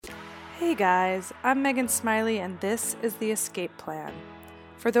Hey guys, I'm Megan Smiley and this is The Escape Plan.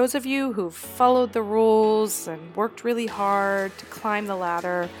 For those of you who've followed the rules and worked really hard to climb the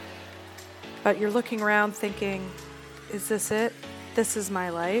ladder, but you're looking around thinking, is this it? This is my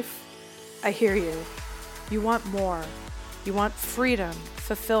life? I hear you. You want more. You want freedom,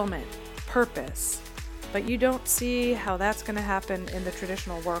 fulfillment, purpose, but you don't see how that's going to happen in the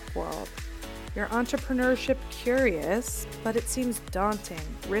traditional work world. You're entrepreneurship curious, but it seems daunting,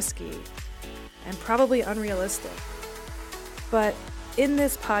 risky, and probably unrealistic. But in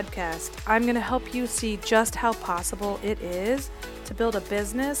this podcast, I'm going to help you see just how possible it is to build a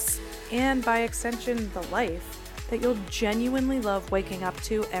business and, by extension, the life that you'll genuinely love waking up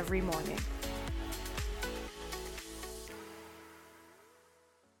to every morning.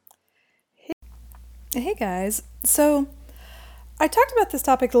 Hey guys, so I talked about this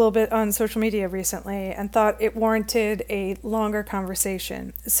topic a little bit on social media recently and thought it warranted a longer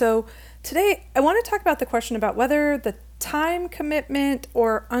conversation. So today I want to talk about the question about whether the time commitment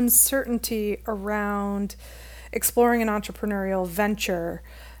or uncertainty around exploring an entrepreneurial venture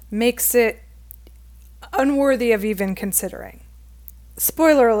makes it unworthy of even considering.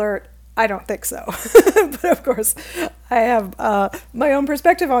 Spoiler alert, I don't think so. But of course, I have my own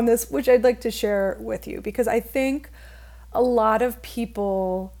perspective on this, which I'd like to share with you because I think a lot of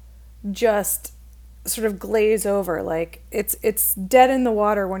people just sort of glaze over, like it's dead in the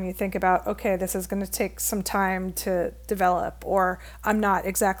water when you think about, okay, this is going to take some time to develop, or I'm not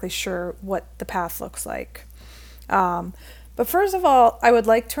exactly sure what the path looks like. But first of all, I would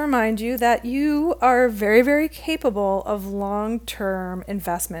like to remind you that you are very, very capable of long-term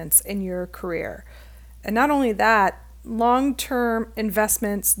investments in your career. And not only that, long-term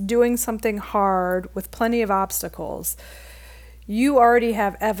investments doing something hard with plenty of obstacles. You already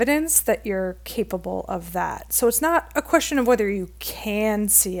have evidence that you're capable of that. So it's not a question of whether you can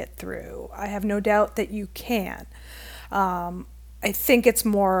see it through. I have no doubt that you can. I think it's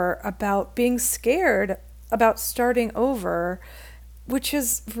more about being scared about starting over, which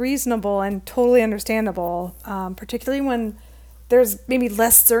is reasonable and totally understandable, particularly when there's maybe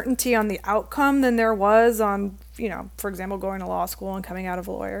less certainty on the outcome than there was on, for example, going to law school and coming out of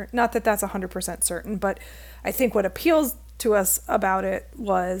a lawyer. Not that that's 100% certain, but I think what appeals to us about it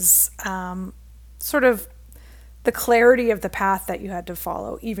was sort of the clarity of the path that you had to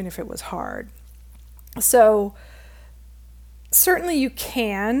follow, even if it was hard. So certainly you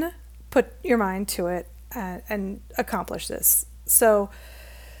can put your mind to it and accomplish this. So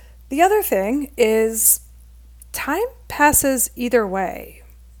the other thing is time passes either way.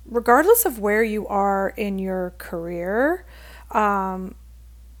 Regardless of where you are in your career, you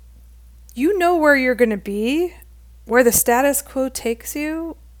know where you're going to be, where the status quo takes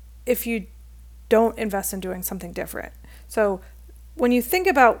you if you don't invest in doing something different. So when you think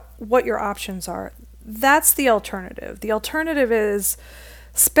about what your options are, that's the alternative. The alternative is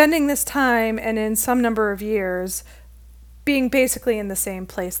spending this time and in some number of years being basically in the same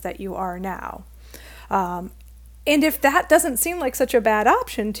place that you are now. And if that doesn't seem like such a bad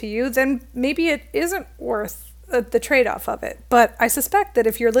option to you, then maybe it isn't worth the trade-off of it. But I suspect that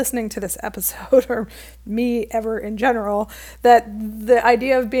if you're listening to this episode, or me ever in general, that the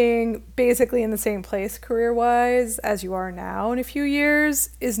idea of being basically in the same place career-wise as you are now in a few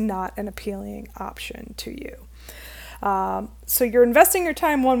years is not an appealing option to you. So you're investing your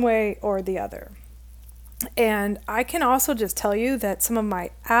time one way or the other. And I can also just tell you that some of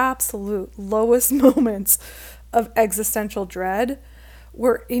my absolute lowest moments of existential dread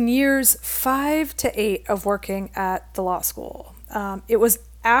were in years 5 to 8 of working at the law school. It was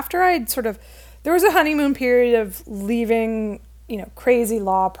after there was a honeymoon period of leaving, crazy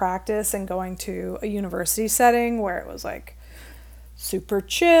law practice and going to a university setting where it was like super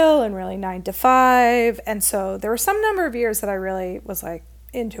chill and really 9 to 5. And so there were some number of years that I really was like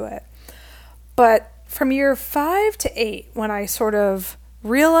into it. But from year 5 to 8, when I sort of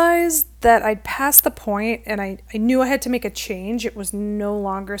realized that I'd passed the point and I knew I had to make a change, it was no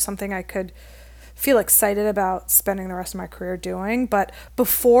longer something I could feel excited about spending the rest of my career doing. But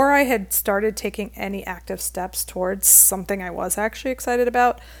before I had started taking any active steps towards something I was actually excited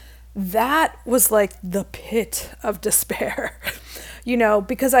about, that was like the pit of despair,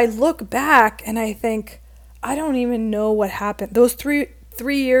 because I look back and I think, I don't even know what happened. Those three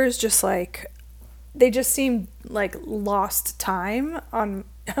years they just seemed like lost time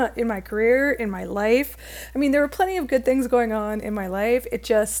in my career, in my life. I mean, there were plenty of good things going on in my life.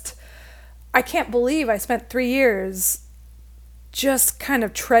 I can't believe I spent 3 years just kind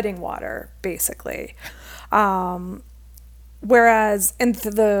of treading water, basically. Whereas in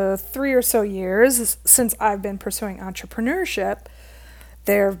the 3 or so years since I've been pursuing entrepreneurship,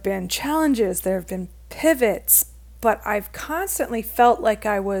 There have been challenges, there have been pivots, but I've constantly felt like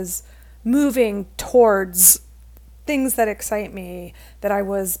I was moving towards things that excite me, that I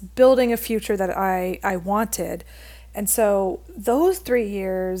was building a future that I wanted. And so those 3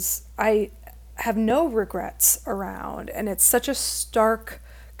 years, I have no regrets around. And it's such a stark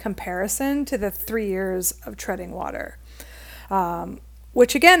comparison to the 3 years of treading water,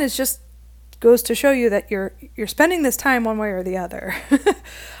 which again is just goes to show you that you're spending this time one way or the other.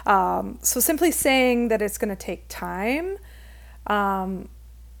 So simply saying that it's going to take time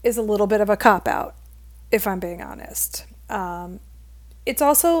is a little bit of a cop-out, if I'm being honest. It's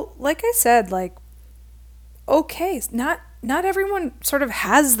also, like I said, like, okay, not everyone sort of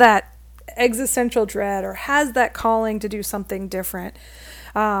has that existential dread or has that calling to do something different.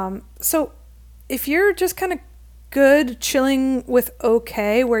 So if you're just kind of good chilling with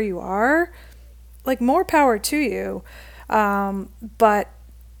okay where you are, like, more power to you. But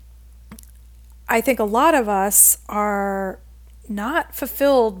I think a lot of us are not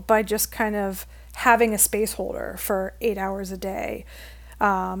fulfilled by just kind of having a space holder for 8 hours a day.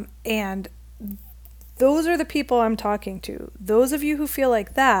 And those are the people I'm talking to. Those of you who feel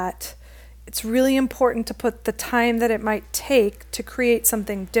like that, it's really important to put the time that it might take to create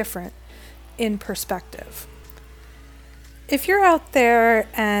something different in perspective. If you're out there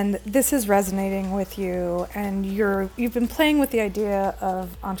and this is resonating with you and you've been playing with the idea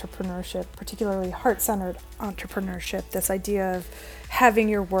of entrepreneurship, particularly heart-centered entrepreneurship, this idea of having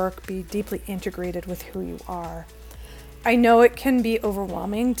your work be deeply integrated with who you are, I know it can be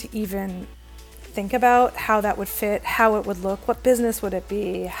overwhelming to even think about how that would fit, how it would look, what business would it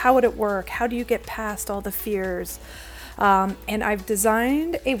be, how would it work, how do you get past all the fears. And I've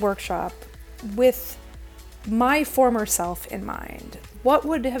designed a workshop with my former self in mind. What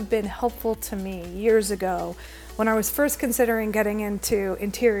would have been helpful to me years ago when I was first considering getting into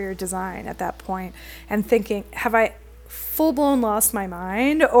interior design at that point and thinking, have I full-blown lost my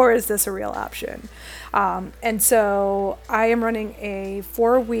mind or is this a real option? And so I am running a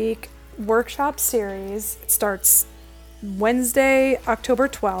 4-week workshop series. It starts Wednesday, October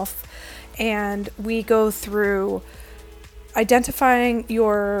 12th, and we go through identifying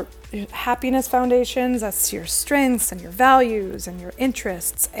your happiness foundations, that's your strengths and your values and your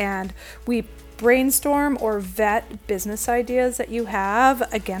interests, and we brainstorm or vet business ideas that you have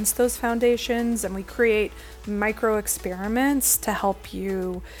against those foundations, and we create micro experiments to help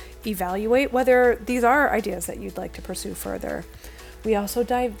you evaluate whether these are ideas that you'd like to pursue further. We also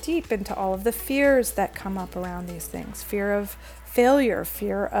dive deep into all of the fears that come up around these things: fear of failure,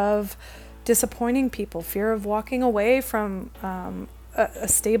 fear of disappointing people, fear of walking away from a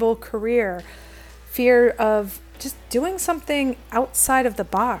stable career, fear of just doing something outside of the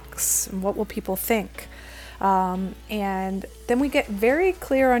box, and what will people think? And then we get very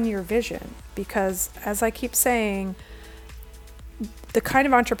clear on your vision, because as I keep saying, the kind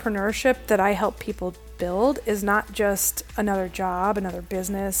of entrepreneurship that I help people build is not just another job, another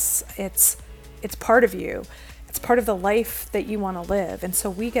business. It's part of you. It's part of the life that you want to live. And so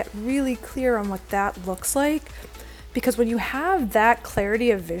we get really clear on what that looks like, because when you have that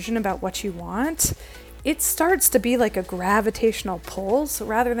clarity of vision about what you want, it starts to be like a gravitational pull. So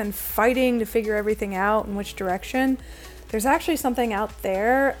rather than fighting to figure everything out in which direction, there's actually something out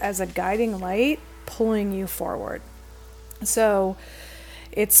there as a guiding light pulling you forward. So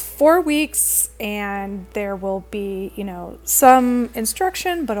it's 4 weeks, and there will be, some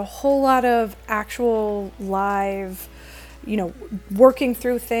instruction, but a whole lot of actual live, working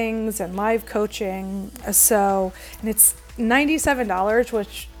through things and live coaching. So, and it's $97,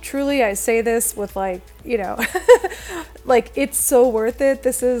 which truly, I say this with like it's so worth it.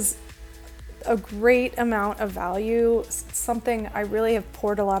 This is a great amount of value, something I really have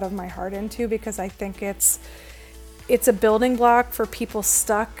poured a lot of my heart into, because I think it's a building block for people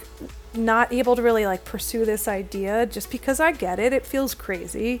stuck, not able to really pursue this idea, just because I get it. It feels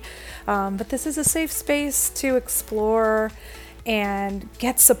crazy. But this is a safe space to explore and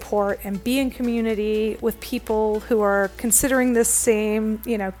get support and be in community with people who are considering this same,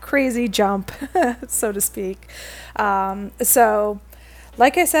 crazy jump, so to speak. So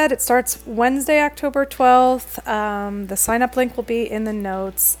like I said, it starts Wednesday, October 12th. The sign-up link will be in the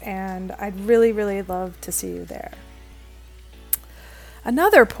notes, and I'd really, really love to see you there.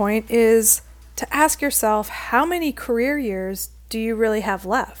 Another point is to ask yourself, how many career years do you really have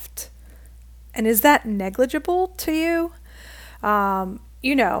left? And is that negligible to you? I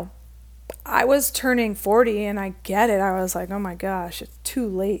was turning 40, and I get it. I was like, oh my gosh, it's too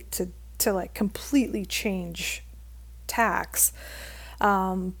late to completely change tacks.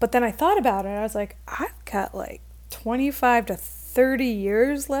 But then I thought about it. I was like, I've got 25 to 30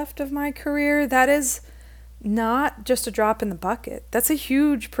 years left of my career, that is not just a drop in the bucket. That's a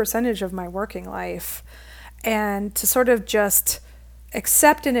huge percentage of my working life. And to sort of just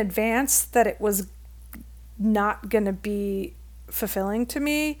accept in advance that it was not going to be fulfilling to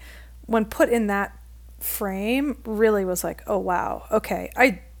me when put in that frame really was like, oh, wow, okay,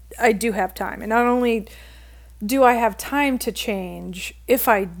 I do have time. And not only do I have time to change, if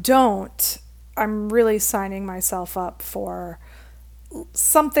I don't, I'm really signing myself up for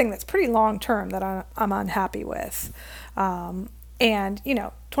something that's pretty long term that I'm unhappy with. And,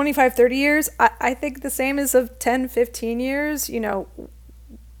 25, 30 years, I think the same as of 10, 15 years,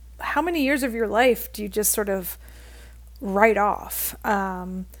 how many years of your life do you just sort of write off?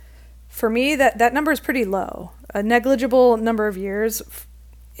 For me, that number is pretty low. A negligible number of years,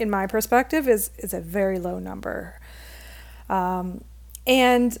 in my perspective, is a very low number.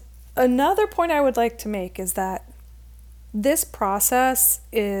 And another point I would like to make is that this process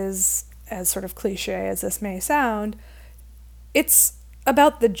is, as sort of cliche as this may sound, it's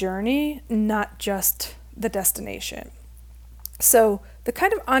about the journey, not just the destination. So the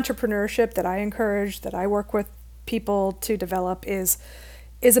kind of entrepreneurship that I encourage, that I work with people to develop is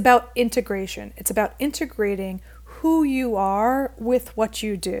about integration. It's about integrating who you are with what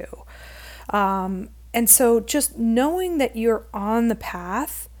you do. And so just knowing that you're on the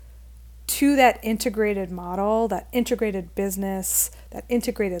path to that integrated model, that integrated business, that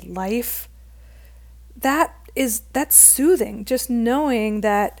integrated life, that's soothing. Just knowing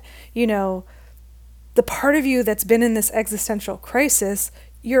that, the part of you that's been in this existential crisis,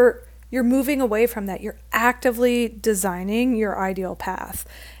 you're moving away from that. You're actively designing your ideal path.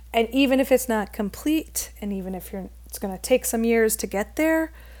 And even if it's not complete, and even if it's going to take some years to get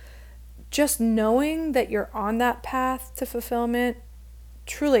there, just knowing that you're on that path to fulfillment,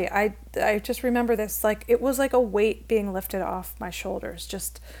 truly, I just remember this, like it was like a weight being lifted off my shoulders,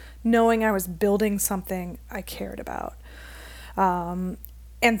 just knowing I was building something I cared about.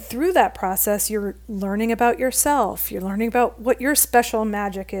 And through that process, you're learning about yourself. You're learning about what your special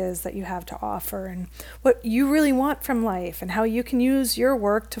magic is that you have to offer and what you really want from life and how you can use your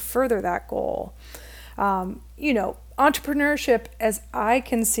work to further that goal. Entrepreneurship, as I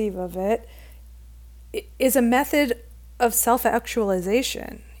conceive of it, is a method of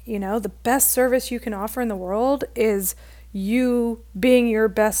self-actualization. The best service you can offer in the world is you being your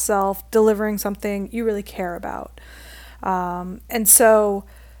best self, delivering something you really care about. And so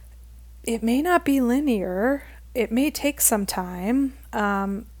it may not be linear. It may take some time.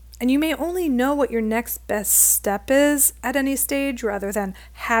 And you may only know what your next best step is at any stage rather than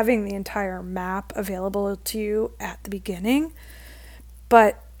having the entire map available to you at the beginning.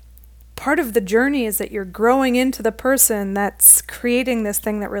 But part of the journey is that you're growing into the person that's creating this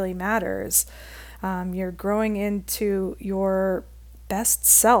thing that really matters. You're growing into your best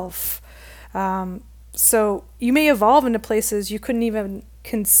self. So you may evolve into places you couldn't even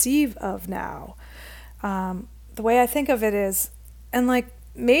conceive of now. The way I think of it is, and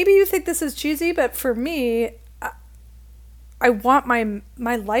maybe you think this is cheesy, but for me, I want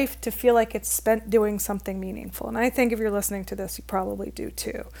my life to feel like it's spent doing something meaningful. And I think if you're listening to this, you probably do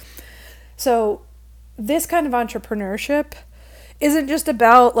too. So this kind of entrepreneurship isn't just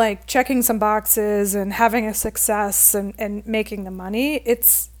about checking some boxes and having a success and making the money.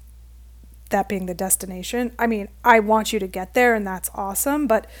 It's that being the destination. I mean, I want you to get there and that's awesome,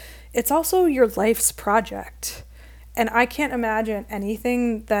 but it's also your life's project. And I can't imagine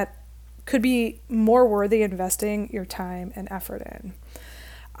anything that could be more worthy investing your time and effort in.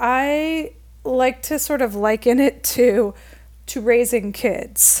 I like to sort of liken it to raising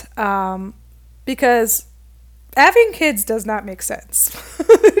kids, because having kids does not make sense.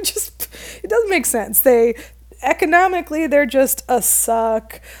 It doesn't make sense. Economically, they're just a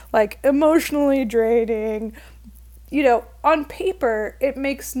suck, emotionally draining. On paper, it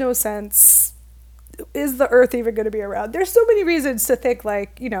makes no sense. Is the earth even going to be around? There's so many reasons to think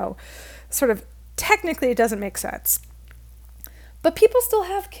sort of technically it doesn't make sense. But people still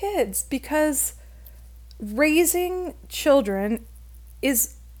have kids because raising children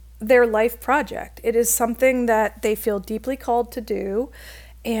is their life project. It is something that they feel deeply called to do,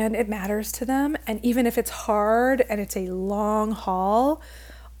 and it matters to them. And even if it's hard and it's a long haul,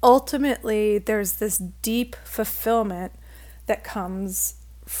 ultimately there's this deep fulfillment that comes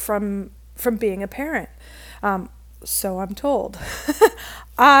from being a parent. So I'm told.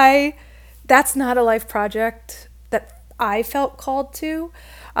 That's not a life project that I felt called to.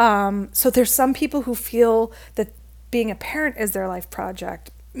 So there's some people who feel that being a parent is their life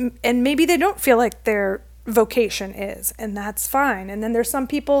project, and maybe they don't feel like their vocation is, and that's fine. And then there's some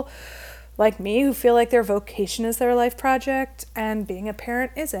people like me who feel like their vocation is their life project and being a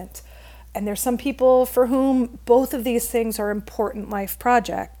parent isn't. And there's some people for whom both of these things are important life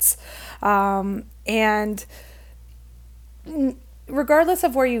projects. And regardless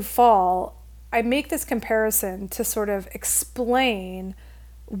of where you fall, I make this comparison to sort of explain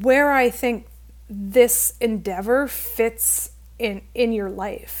where I think this endeavor fits in your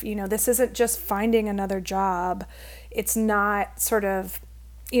life. This isn't just finding another job. It's not sort of,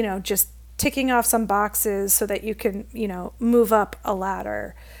 just ticking off some boxes so that you can, move up a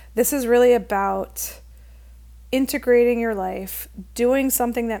ladder. This is really about integrating your life, doing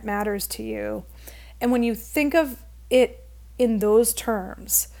something that matters to you. And when you think of it in those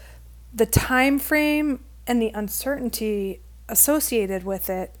terms, the time frame and the uncertainty associated with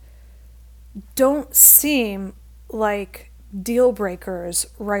it don't seem like deal breakers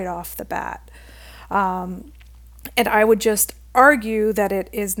right off the bat. And I would just argue that it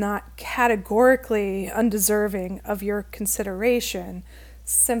is not categorically undeserving of your consideration,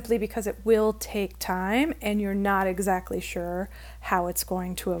 simply because it will take time and you're not exactly sure how it's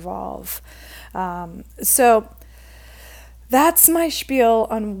going to evolve. So that's my spiel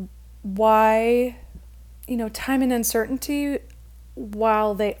on why, time and uncertainty,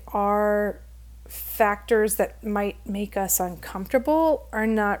 while they are factors that might make us uncomfortable, are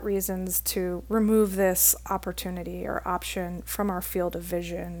not reasons to remove this opportunity or option from our field of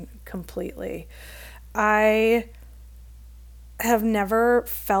vision completely. I have never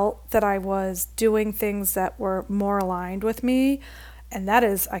felt that I was doing things that were more aligned with me. And that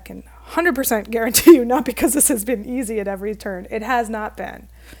is, I can 100% guarantee you, not because this has been easy at every turn. It has not been.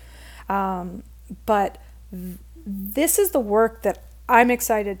 But this is the work that I'm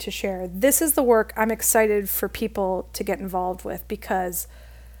excited to share. This is the work I'm excited for people to get involved with, because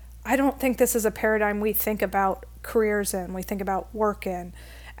I don't think this is a paradigm we think about careers in, we think about work in.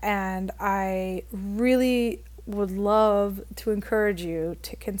 And I really would love to encourage you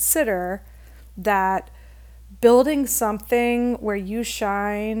to consider that building something where you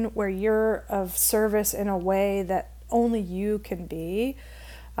shine, where you're of service in a way that only you can be,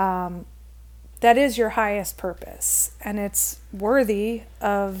 that is your highest purpose. And it's worthy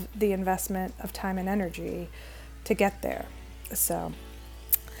of the investment of time and energy to get there. So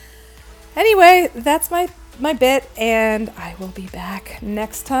anyway, that's my bit, and I will be back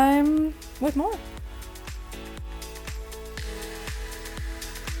next time with more.